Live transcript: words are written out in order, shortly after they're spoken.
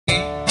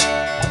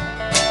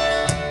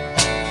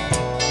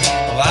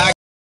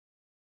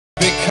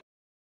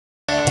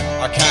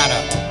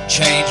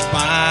changed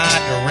my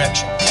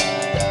direction.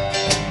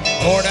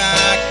 Lord,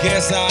 I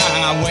guess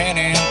I went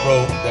and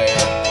broke their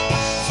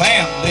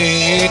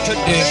family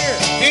tradition.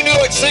 You know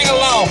it, sing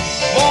along.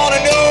 Wanna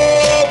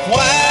know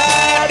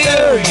why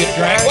do you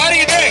drink? Why do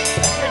you drink?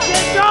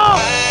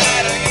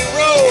 Why do you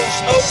roll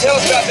smoke? Tell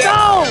us about that.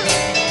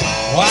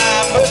 Why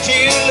must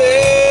you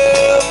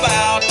live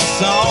out the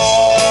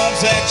songs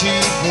that you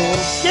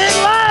wrote? Get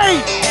laid!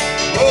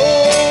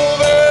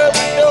 Over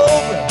and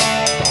over,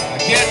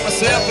 I get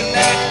myself in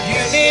that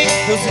unique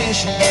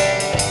position.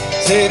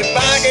 Said if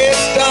I get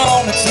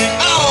stoned and sing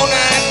all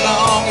night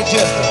long, it's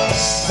just a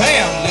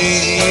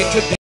family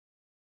tradition.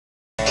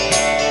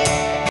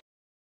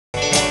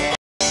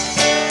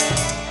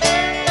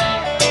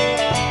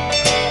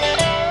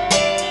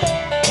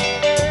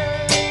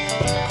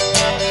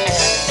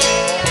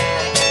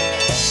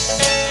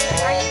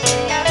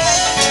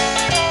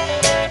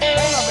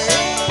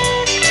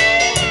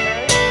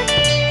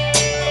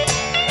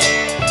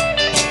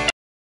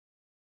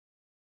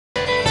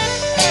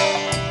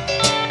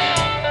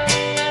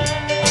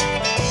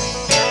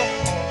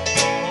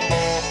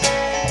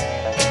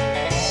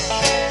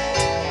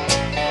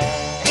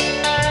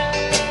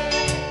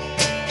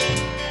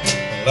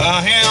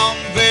 I am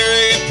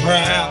very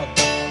proud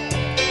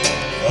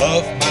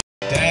of my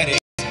daddy's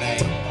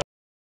name.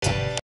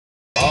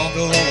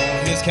 Although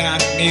his kind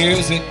of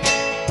music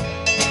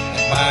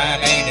and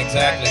mine ain't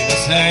exactly the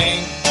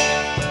same.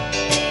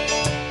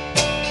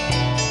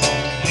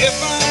 If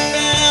I'm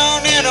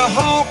down in a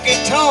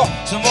honky-tonk,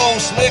 some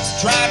old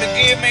slick's trying to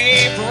give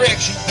me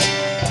friction.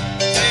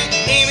 Say,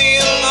 leave me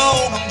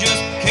alone, I'm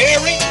just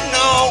carrying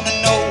on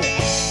an old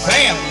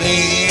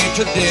family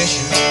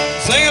tradition.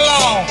 Sing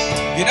along.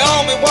 You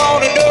know me,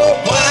 wanna know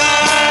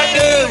why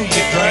do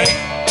you drink?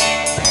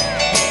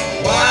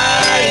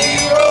 Why do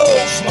you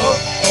roll smoke?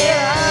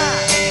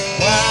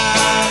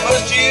 Why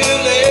must you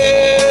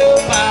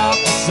live out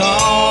the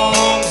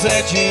songs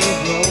that you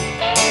wrote?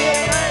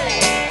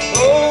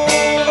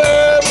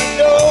 Over and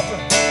over,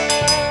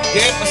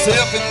 get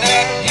myself in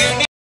that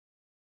unique.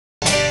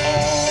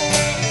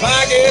 If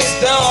I get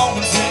stoned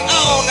and sing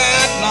all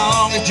night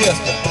long, it's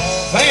just a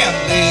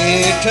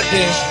family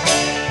tradition.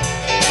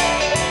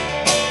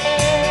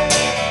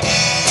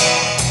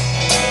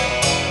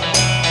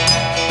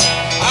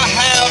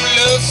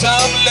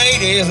 Some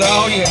ladies,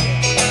 oh yeah,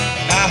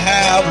 I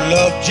have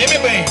loved Jimmy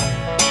Beam.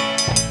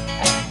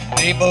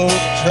 They both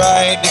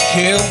tried to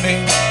kill me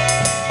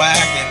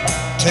back in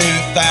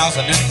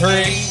 2003. So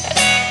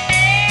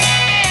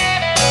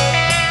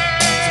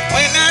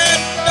when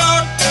that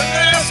doctor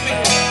asked me,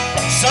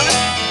 son,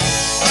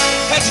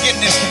 how'd you get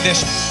in this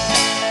condition?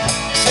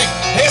 Say,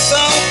 hey,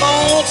 some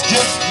bones,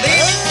 just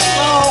leave it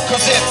alone,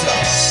 cause it's a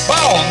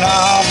fallen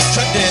off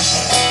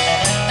tradition.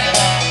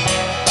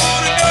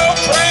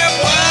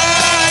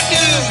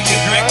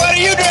 What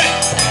do you drink?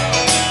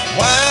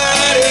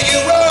 Why do you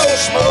roll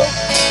smoke?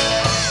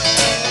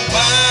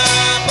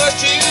 Why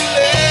must you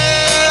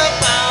live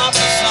out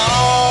the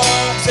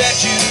songs that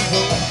you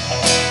wrote?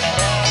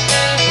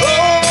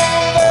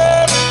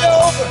 Over and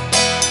over,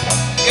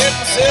 get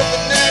myself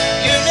in that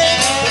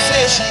unique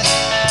position.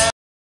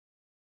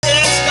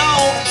 It's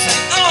gone and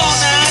sing all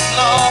night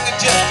long,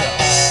 it's just a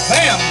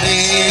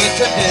family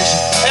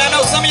tradition. Hey, I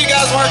know some of you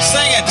guys weren't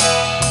singing,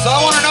 so I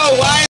want to know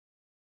why.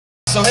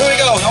 So here we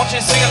go, don't you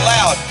sing it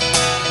loud.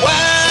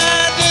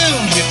 Why do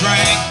you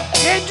drink?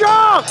 Get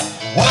drunk!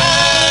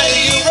 Why do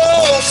you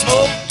roll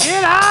smoke?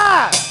 Get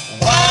high!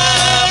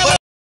 Why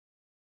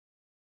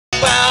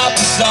about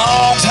the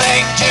songs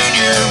Hank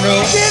Jr.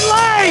 wrote? Get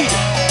laid!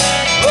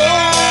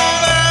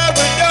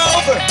 Over and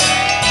over,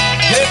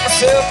 get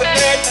myself in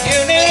that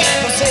unique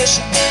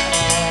position.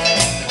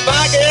 If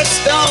I get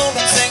stoned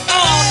and sing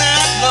all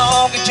night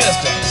long, it's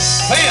just a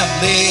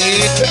family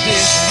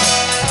tradition.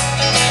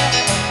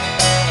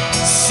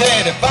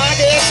 Said if I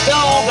get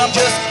stoned, I'm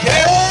just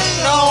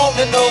carrying on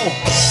an old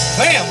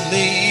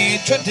family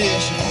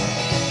tradition.